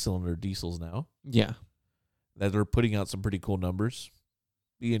 6-cylinder diesels now Yeah. that are putting out some pretty cool numbers.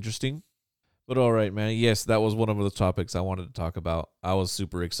 Be interesting. But all right, man. Yes, that was one of the topics I wanted to talk about. I was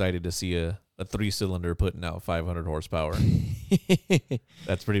super excited to see a 3-cylinder putting out 500 horsepower.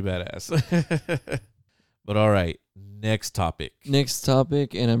 That's pretty badass. But all right, next topic. Next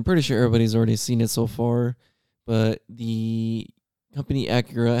topic, and I'm pretty sure everybody's already seen it so far, but the company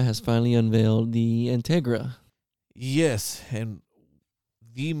Acura has finally unveiled the Integra. Yes, and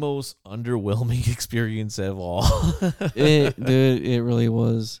the most underwhelming experience of all. Dude, it really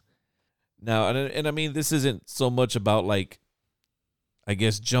was. Now, and I mean, this isn't so much about like, I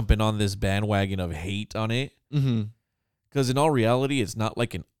guess, jumping on this bandwagon of hate on it. Mm-hmm. Because in all reality, it's not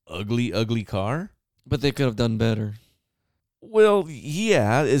like an ugly, ugly car. But they could have done better. Well,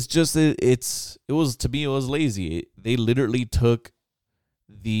 yeah, it's just it was to me it was lazy. They literally took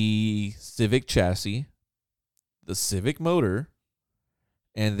the Civic chassis, the Civic motor,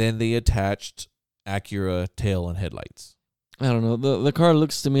 and then they attached Acura tail and headlights. I don't know. The car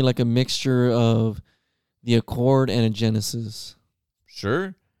looks to me like a mixture of the Accord and a Genesis.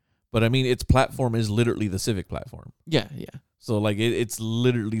 Sure, but I mean its platform is literally the Civic platform. Yeah. So like it's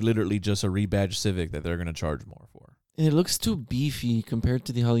literally just a rebadged Civic that they're gonna charge more for. And it looks too beefy compared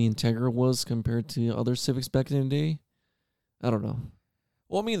to how the Integra was compared to other Civics back in the day. I don't know.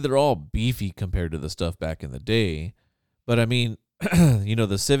 Well, I mean they're all beefy compared to the stuff back in the day, but I mean,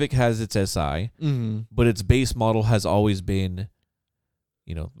 the Civic has its SI, but its base model has always been,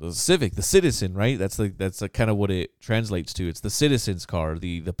 the Civic, the Citizen, right? That's kind of what it translates to. It's the citizen's car,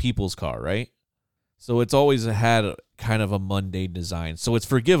 the people's car, right? So it's always had kind of a mundane design. So it's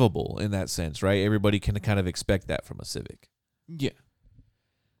forgivable in that sense, right? Everybody can kind of expect that from a Civic. Yeah.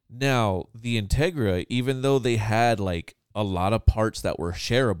 Now, the Integra, even though they had like a lot of parts that were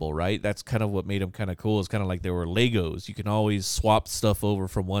shareable, right? That's kind of what made them kind of cool. It's kind of like they were Legos. You can always swap stuff over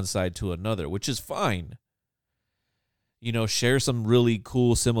from one side to another, which is fine. Share some really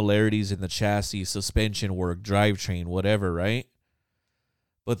cool similarities in the chassis, suspension work, drivetrain, whatever, right?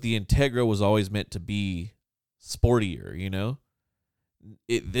 But the Integra was always meant to be sportier,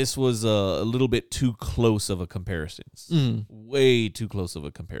 This was a little bit too close of a comparisons. Way too close of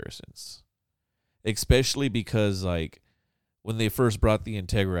a comparisons. Especially because, like, when they first brought the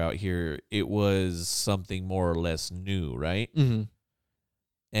Integra out here, it was something more or less new, right? Mm-hmm.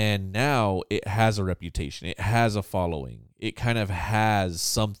 And now it has a reputation. It has a following. It kind of has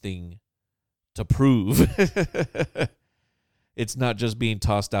something to prove. It's not just being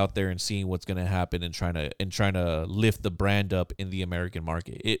tossed out there and seeing what's going to happen and trying to lift the brand up in the American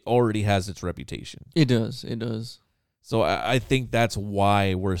market. It already has its reputation. It does. So I think that's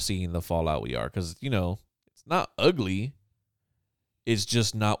why we're seeing the fallout we are. Because, it's not ugly. It's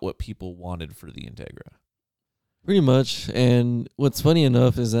just not what people wanted for the Integra. Pretty much. And what's funny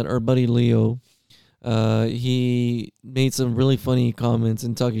enough is that our buddy Leo, he made some really funny comments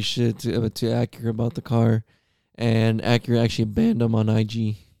and talking shit to Acura about the car. And Acura actually banned him on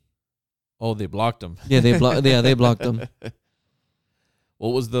IG. Oh, they blocked him. Yeah, they blocked him. What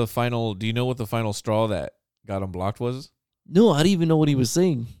was the final? Do you know what the final straw that got him blocked was? No, I didn't even know what he was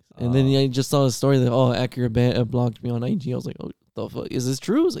saying. And then I just saw a story that Acura blocked me on IG. I was like, oh, the fuck, is this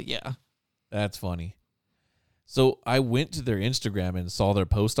true? I was like, yeah. That's funny. So I went to their Instagram and saw their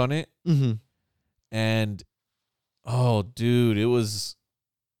post on it, and oh, dude, it was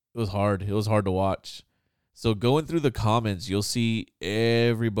hard. It was hard to watch. So going through the comments, you'll see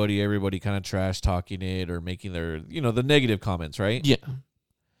everybody kind of trash talking it or making their, the negative comments, right? Yeah.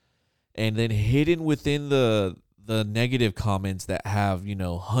 And then hidden within the negative comments that have,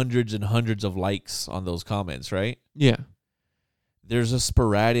 hundreds and hundreds of likes on those comments, right? Yeah. There's a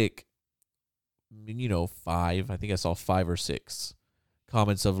sporadic, 5, I think I saw 5 or 6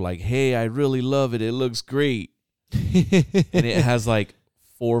 comments of like, hey, I really love it. It looks great. And it has like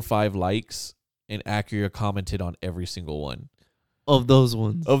 4 or 5 likes. And Acura commented on every single one. Of those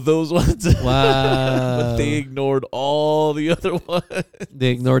ones. Wow. But they ignored all the other ones. They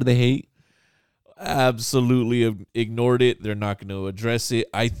ignored the hate? Absolutely ignored it. They're not going to address it.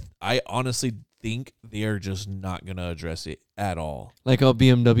 I honestly think they are just not gonna address it at all. Like how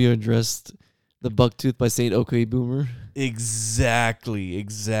BMW addressed the buck tooth by saying "Okay, Boomer." Exactly.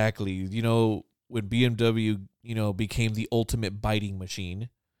 You know, when BMW, you know, became the ultimate biting machine,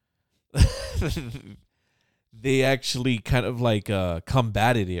 they actually kind of like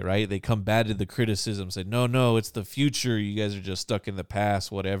combated it, right? They combated the criticism, said, no, it's the future. You guys are just stuck in the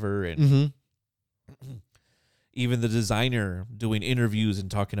past, whatever. And Mm-hmm. even the designer doing interviews and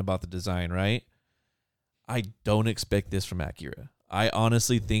talking about the design, right? I don't expect this from Acura. I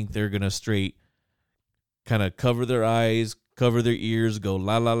honestly think they're going to straight kind of cover their eyes, cover their ears, go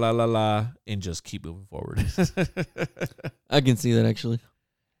la, la, la, la, la, and just keep moving forward. I can see that actually.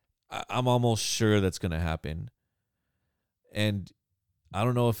 I'm almost sure that's going to happen. And I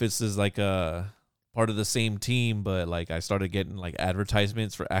don't know if this is like a part of the same team, but like I started getting like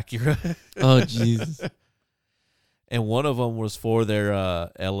advertisements for Acura. Oh, Jesus. And one of them was for their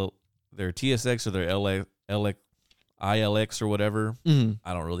TSX or their ILX or whatever. Mm-hmm.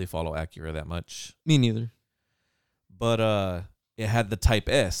 I don't really follow Acura that much. Me neither. But it had the Type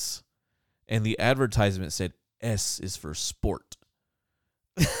S, and the advertisement said S is for sport.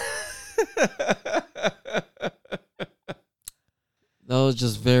 That was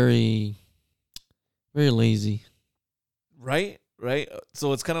just very, very lazy. Right?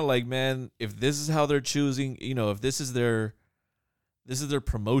 So it's kind of like, man, if this is how they're choosing, you know, if this is their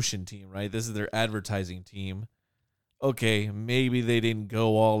promotion team, right? This is their advertising team. Okay, maybe they didn't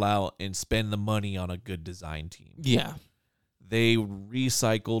go all out and spend the money on a good design team. Yeah. They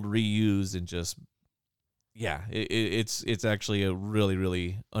recycled, reused, and just, yeah, it's actually a really,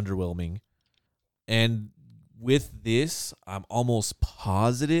 really underwhelming. And with this, I'm almost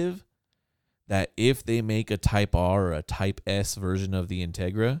positive that if they make a Type R or a Type S version of the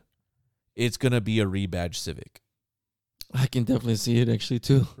Integra, it's going to be a rebadged Civic. I can definitely see it actually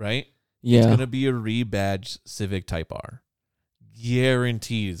too. Right? Yeah. It's going to be a rebadged Civic Type R.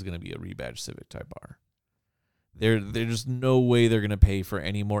 Guaranteed it's going to be a rebadged Civic Type R. There's no way they're going to pay for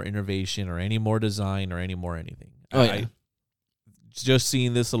any more innovation or any more design or any more anything. Oh, yeah. Just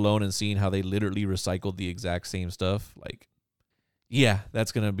seeing this alone and seeing how they literally recycled the exact same stuff, like, yeah,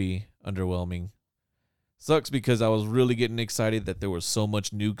 that's going to be underwhelming. Sucks because I was really getting excited that there was so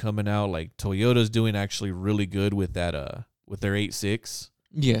much new coming out. Like Toyota's doing actually really good with that with their 8.6.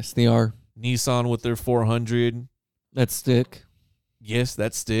 Yes, they are. Nissan with their 400. That stick. Yes,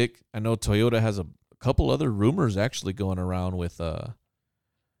 that stick. I know Toyota has a couple other rumors actually going around with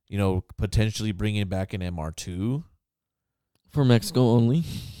you know, potentially bringing back an MR2. For Mexico only.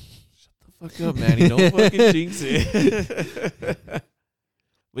 Shut the fuck up, Manny. Don't fucking jinx it.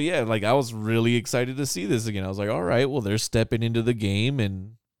 But yeah, like I was really excited to see this again. I was like, all right, well, they're stepping into the game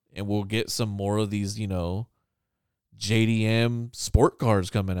and we'll get some more of these, you know, JDM sport cars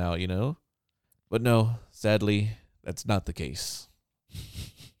coming out, you know. But no, sadly, that's not the case.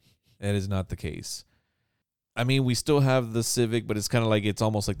 That is not the case. I mean, we still have the Civic, but it's kind of like it's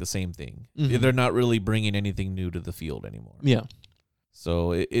almost like the same thing. Mhm. They're not really bringing anything new to the field anymore. Yeah.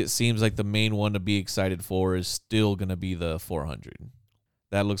 So it seems like the main one to be excited for is still going to be the 400.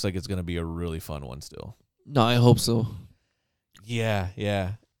 That looks like it's going to be a really fun one still. No, I hope so.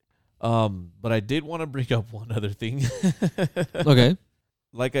 Yeah. But I did want to bring up one other thing. Okay.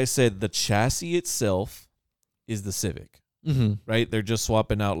 Like I said, the chassis itself is the Civic. Mm-hmm. Right? They're just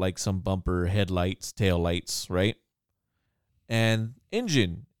swapping out like some bumper headlights, tail lights, right? And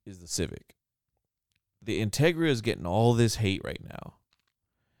engine is the Civic. The Integra is getting all this hate right now.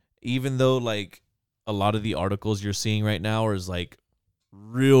 Even though like a lot of the articles you're seeing right now is like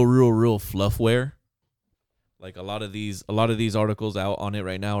real fluffware. Like a lot of these articles out on it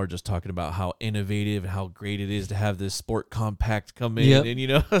right now are just talking about how innovative and how great it is to have this sport compact come in. Yep. And you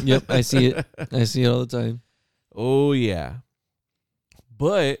know. Yep, I see it. I see it all the time. Oh, yeah.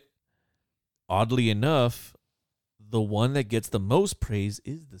 But oddly enough, the one that gets the most praise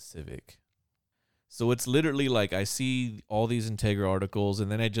is the Civic. So it's literally like I see all these Integra articles and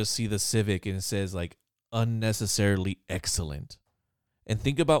then I just see the Civic and it says like unnecessarily excellent. And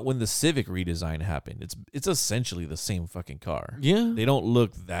think about when the Civic redesign happened. It's essentially the same fucking car. Yeah. They don't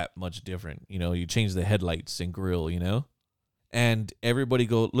look that much different. You know, you change the headlights and grille, you know? And everybody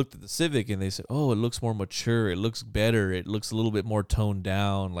looked at the Civic and they said, oh, it looks more mature. It looks better. It looks a little bit more toned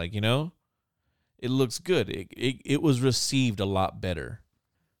down. Like, you know, it looks good. It was received a lot better.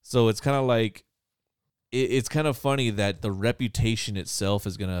 So it's kind of like, it's kind of funny that the reputation itself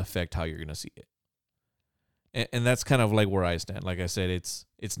is going to affect how you're going to see it. And that's kind of like where I stand. Like I said, it's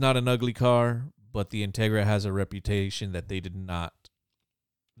not an ugly car, but the Integra has a reputation that they didn't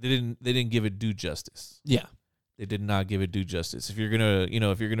give it due justice. Yeah. They did not give it due justice. If you're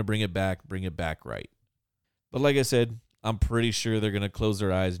gonna bring it back right. But like I said, I'm pretty sure they're gonna close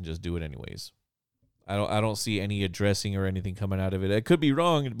their eyes and just do it anyways. I don't see any addressing or anything coming out of it. I could be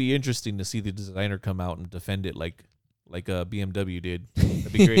wrong. It'd be interesting to see the designer come out and defend it like BMW did.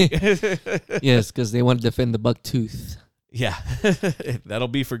 That'd be great. Yes, because they want to defend the buck tooth. Yeah, that'll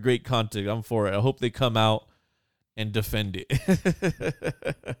be for great content. I'm for it. I hope they come out and defend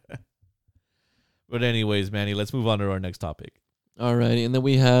it. But anyways, Manny, let's move on to our next topic. All right, and then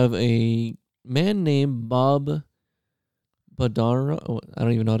we have a man named Bob Bondurant. Oh, I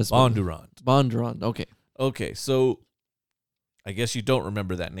don't even know how to spell it. Bondurant. Okay. Okay, so I guess you don't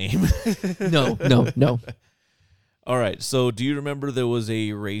remember that name. No. All right, so do you remember there was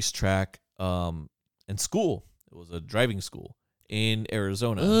a racetrack in school? It was a driving school in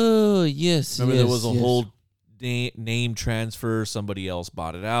Arizona. Oh, yes. Remember there was a whole name transfer. Somebody else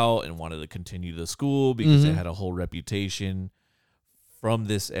bought it out and wanted to continue the school because it had a whole reputation from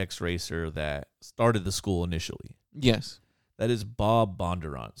this ex-racer that started the school initially. Yes. That is Bob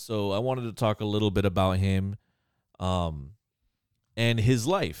Bondurant. So I wanted to talk a little bit about him and his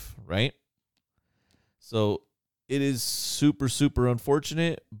life, right? So it is super, super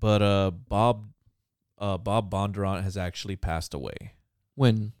unfortunate, but Bob Bondurant has actually passed away.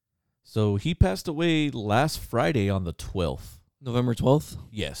 When? So he passed away last Friday on the 12th. November 12th?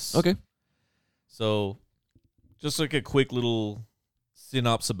 Yes. Okay. So just like a quick little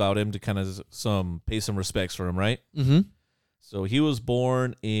synopsis about him to kind of pay some respects for him, right? Mm-hmm. So he was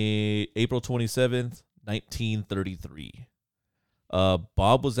born in April 27th, 1933.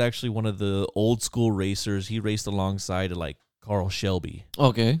 Bob was actually one of the old school racers. He raced alongside like Carl Shelby.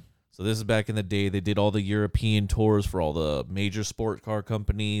 Okay. So this is back in the day. They did all the European tours for all the major sport car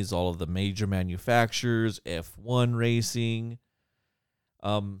companies, all of the major manufacturers, F1 racing.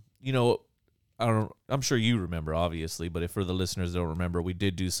 I'm sure you remember, obviously, but if for the listeners that don't remember, we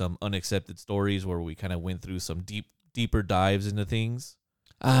did do some unaccepted stories where we kind of went through some deeper dives into things.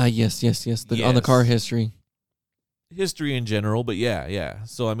 Yes. On the car history in general, but yeah.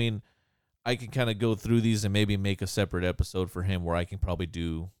 So, I mean, I can kind of go through these and maybe make a separate episode for him where I can probably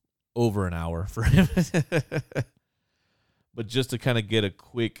do over an hour for him. But just to kind of get a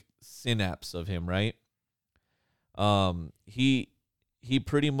quick synapse of him, right? He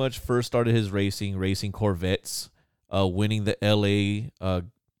pretty much first started his racing Corvettes, winning the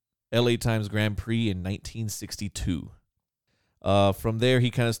LA Times Grand Prix in 1962. From there, he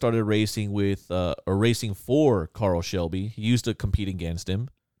kind of started racing racing for Carl Shelby. He used to compete against him,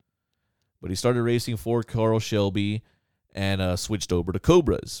 but he started racing for Carl Shelby and switched over to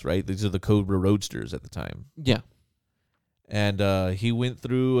Cobras, right? These are the Cobra Roadsters at the time. Yeah. And he went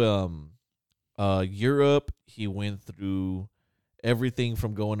through Europe. He went through everything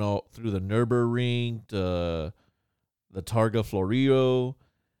from going all through the Nürburgring to the Targa Florio,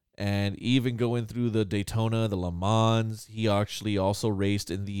 and even going through the Daytona, the Le Mans. He actually also raced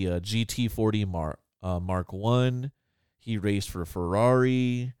in the GT40 Mark 1. He raced for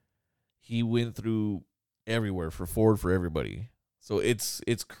Ferrari. He went through everywhere for Ford, for everybody. So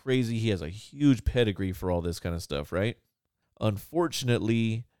it's crazy. He has a huge pedigree for all this kind of stuff, right?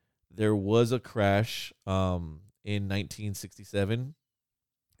 Unfortunately, there was a crash in 1967,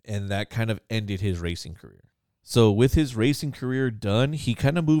 and that kind of ended his racing career. So with his racing career done, he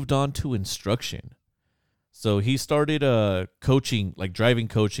kind of moved on to instruction. So he started coaching, like driving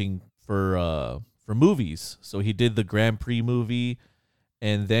coaching for movies. So he did the Grand Prix movie,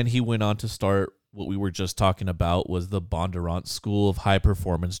 and then he went on to start what we were just talking about, was the Bondurant School of High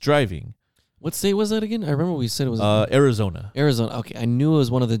Performance Driving. What state was that again? I remember we said it was Arizona. Arizona. Okay, I knew it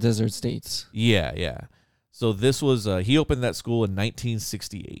was one of the desert states. Yeah. So this was he opened that school in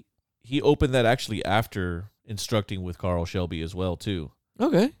 1968. He opened that actually after instructing with Carl Shelby as well too.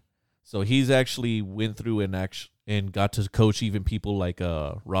 Okay. So he's actually went through and got to coach even people like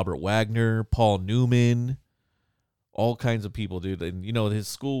Robert Wagner, Paul Newman, all kinds of people, dude. And his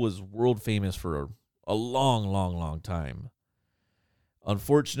school was world famous for a long time.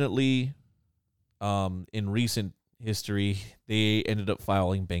 Unfortunately, in recent history, they ended up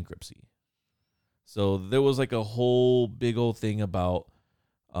filing bankruptcy. So there was like a whole big old thing about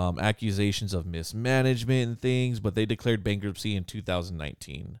accusations of mismanagement and things, but they declared bankruptcy in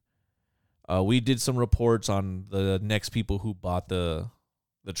 2019. We did some reports on the next people who bought the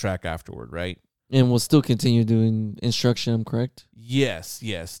track afterward, right? And we'll still continue doing instruction, correct? Yes.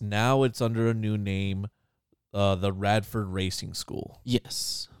 Now it's under a new name, the Radford Racing School.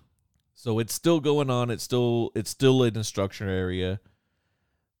 Yes. So it's still going on. It's still an instruction area,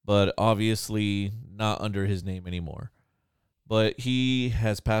 but obviously not under his name anymore. But he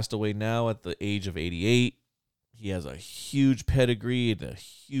has passed away now at the age of 88. He has a huge pedigree and a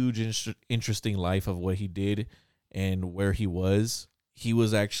huge interesting life of what he did and where he was. He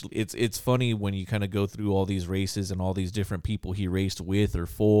was actually, it's funny when you kind of go through all these races and all these different people he raced with or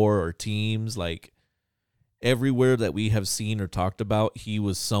for or teams. Like everywhere that we have seen or talked about, he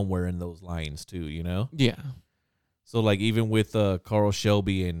was somewhere in those lines too, you know? Yeah. So like even with Carl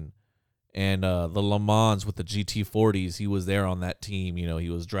Shelby and the Le Mans with the GT40s, he was there on that team. You know,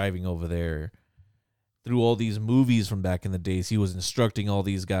 he was driving over there. Through all these movies from back in the days, he was instructing all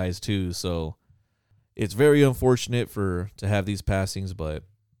these guys too. So it's very unfortunate to have these passings, but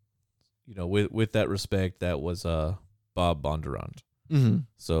you know, with that respect, that was Bob Bondurant. Mm-hmm.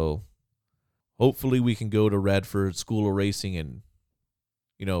 So hopefully we can go to Radford School of Racing and,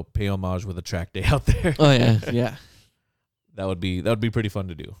 you know, pay homage with a track day out there. Oh yeah, yeah. That would be pretty fun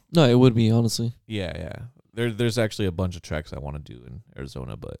to do. No, it would be, honestly. Yeah. There's actually a bunch of tracks I want to do in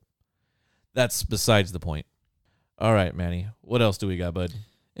Arizona, but that's besides the point. All right, Manny. What else do we got, bud?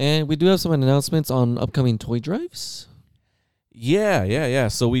 And we do have some announcements on upcoming toy drives. Yeah.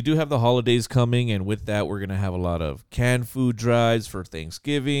 So we do have the holidays coming, and with that, we're going to have a lot of canned food drives for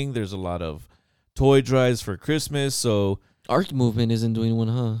Thanksgiving. There's a lot of toy drives for Christmas. So Arc Movement isn't doing one,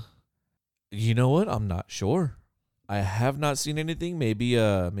 huh? you know what? I'm not sure. I have not seen anything. Maybe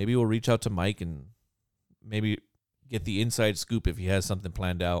we'll reach out to Mike and maybe get the inside scoop if he has something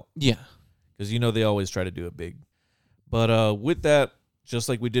planned out. Yeah. Because, you know, they always try to do it big. But with that, just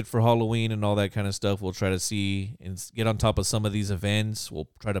like we did for Halloween and all that kind of stuff, we'll try to see and get on top of some of these events. We'll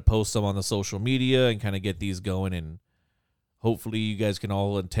try to post some on the social media and kind of get these going. And hopefully you guys can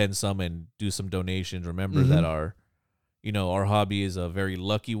all attend some and do some donations. Remember that our hobby is a very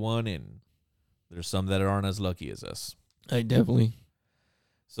lucky one, and there's some that aren't as lucky as us. I definitely.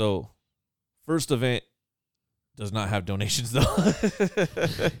 So, first event does not have donations, though.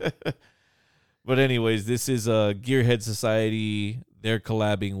 But anyways, this is Gearhead Society. They're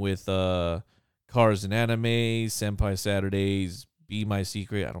collabing with Cars and Anime, Senpai Saturdays, Be My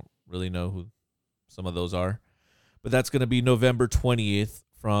Secret. I don't really know who some of those are. But that's going to be November 20th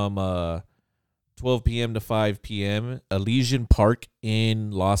from 12 p.m. to 5 p.m. Elysian Park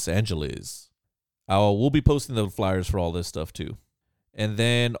in Los Angeles. We'll be posting the flyers for all this stuff, too. And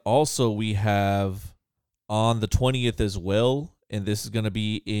then also we have on the 20th as well, and this is going to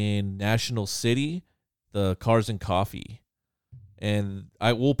be in National City, the Cars and Coffee. And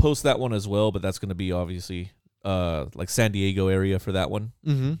I will post that one as well, but that's going to be obviously like San Diego area for that one.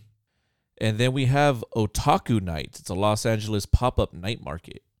 Mm-hmm. And then we have Otaku Night. It's a Los Angeles pop-up night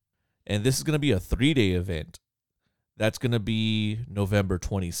market. And this is going to be a 3-day event. That's going to be November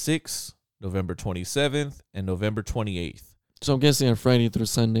 26th, November 27th, and November 28th. So I'm guessing on Friday through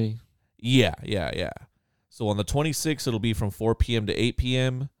Sunday. Yeah. So on the 26th, it'll be from 4 p.m. to 8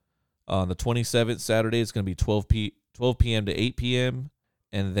 p.m. On the 27th, Saturday, it's going to be 12 p.m. to 8 p.m.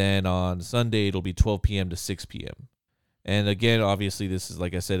 And then on Sunday, it'll be 12 p.m. to 6 p.m. And again, obviously, this is,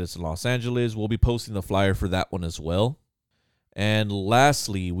 like I said, it's in Los Angeles. We'll be posting the flyer for that one as well. And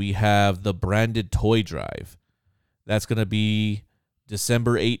lastly, we have the Branded Toy Drive. That's going to be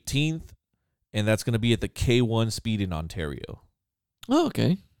December 18th, and that's going to be at the K1 Speed in Ontario. Oh,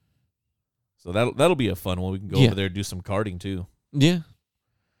 okay. So that'll be a fun one. We can go over there and do some karting too. Yeah.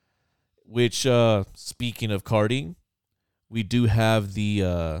 Which, speaking of karting, we do have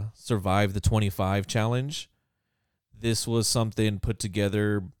the Survive the 25 challenge. This was something put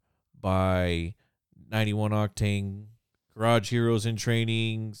together by 91 Octane, Garage Heroes in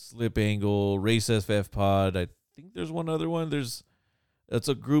Training, Slip Angle, Race FF Pod. I think there's one other one. It's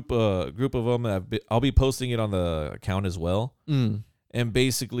a group of them. I'll be posting it on the account as well. Mm. And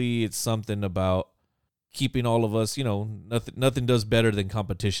basically, it's something about keeping all of us, nothing does better than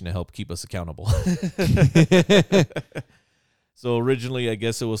competition to help keep us accountable. So originally, I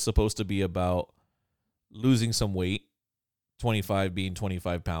guess it was supposed to be about losing some weight, 25 being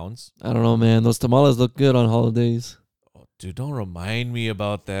 25 pounds. I don't know, man. Those tamales look good on holidays. Oh, dude, don't remind me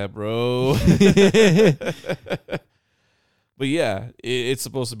about that, bro. But yeah, it's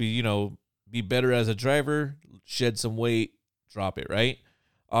supposed to be, be better as a driver, shed some weight, drop it, right?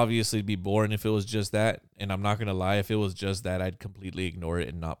 Obviously, it'd be boring if it was just that. And I'm not going to lie, if it was just that, I'd completely ignore it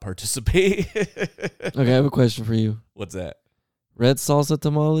and not participate. Okay, I have a question for you. What's that? Red salsa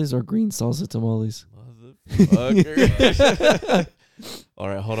tamales or green salsa tamales? Motherfucker. All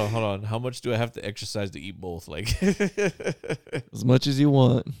right, hold on. How much do I have to exercise to eat both? Like as much as you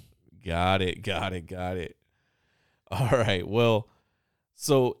want. Got it. All right, well,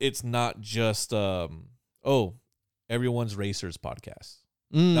 so it's not just Everyone's Racers podcast.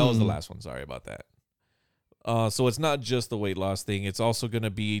 That was the last one. Sorry about that. So it's not just the weight loss thing. It's also going to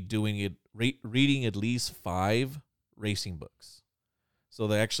be doing it, reading at least 5 racing books. So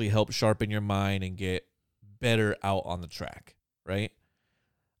they actually help sharpen your mind and get better out on the track, right?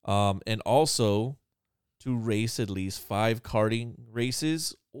 And also to race at least 5 karting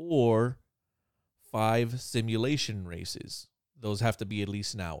races or 5 simulation races. Those have to be at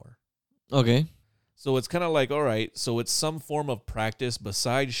least an hour. Okay. So it's kind of like, all right, so it's some form of practice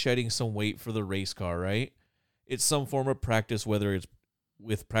besides shedding some weight for the race car, right? It's some form of practice, whether it's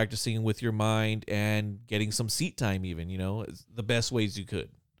with practicing with your mind and getting some seat time even, it's the best ways you could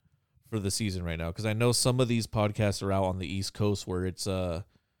for the season right now. Because I know some of these podcasts are out on the East Coast where it's going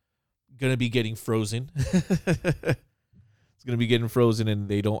to be getting frozen. It's going to be getting frozen and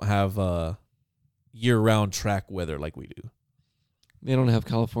they don't have year-round track weather like we do. They don't have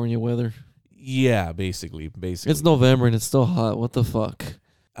California weather. Yeah, basically. It's November and it's still hot. What the fuck?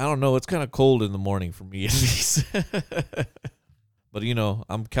 I don't know. It's kind of cold in the morning for me, at least. But,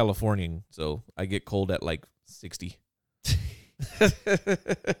 I'm Californian, so I get cold at like 60.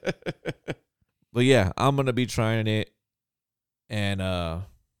 But, yeah, I'm going to be trying it. And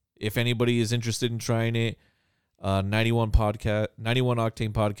if anybody is interested in trying it, 91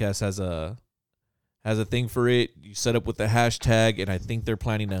 Octane Podcast has a thing for it. You set up with the hashtag, and I think they're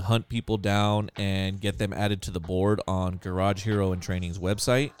planning to hunt people down and get them added to the board on Garage Hero and Training's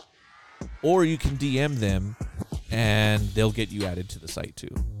website. Or you can DM them, and they'll get you added to the site too.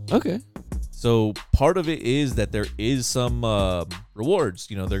 Okay. So part of it is that there is some rewards.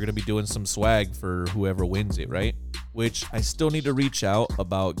 They're going to be doing some swag for whoever wins it, right? Which I still need to reach out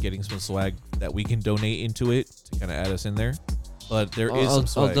about getting some swag that we can donate into it to kind of add us in there. But there is some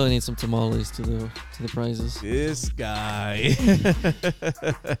swag. I'll donate some tamales to the prizes. This guy.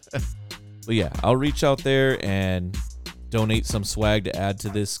 But yeah, I'll reach out there and donate some swag to add to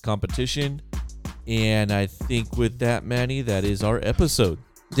this competition. And I think with that, Manny, that is our episode.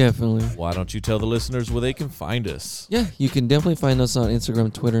 Definitely. Why don't you tell the listeners where they can find us? Yeah, you can definitely find us on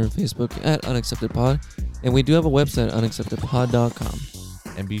Instagram, Twitter, and Facebook at UnacceptedPod. And we do have a website, unacceptedpod.com.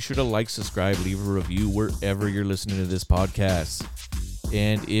 And be sure to like, subscribe, leave a review wherever you're listening to this podcast.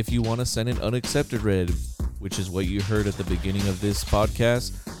 And if you want to send an unaccepted read, which is what you heard at the beginning of this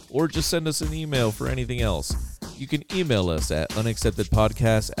podcast, or just send us an email for anything else, you can email us at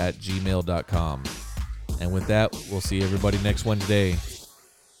unacceptedpodcast@gmail.com. And with that, we'll see everybody next Wednesday.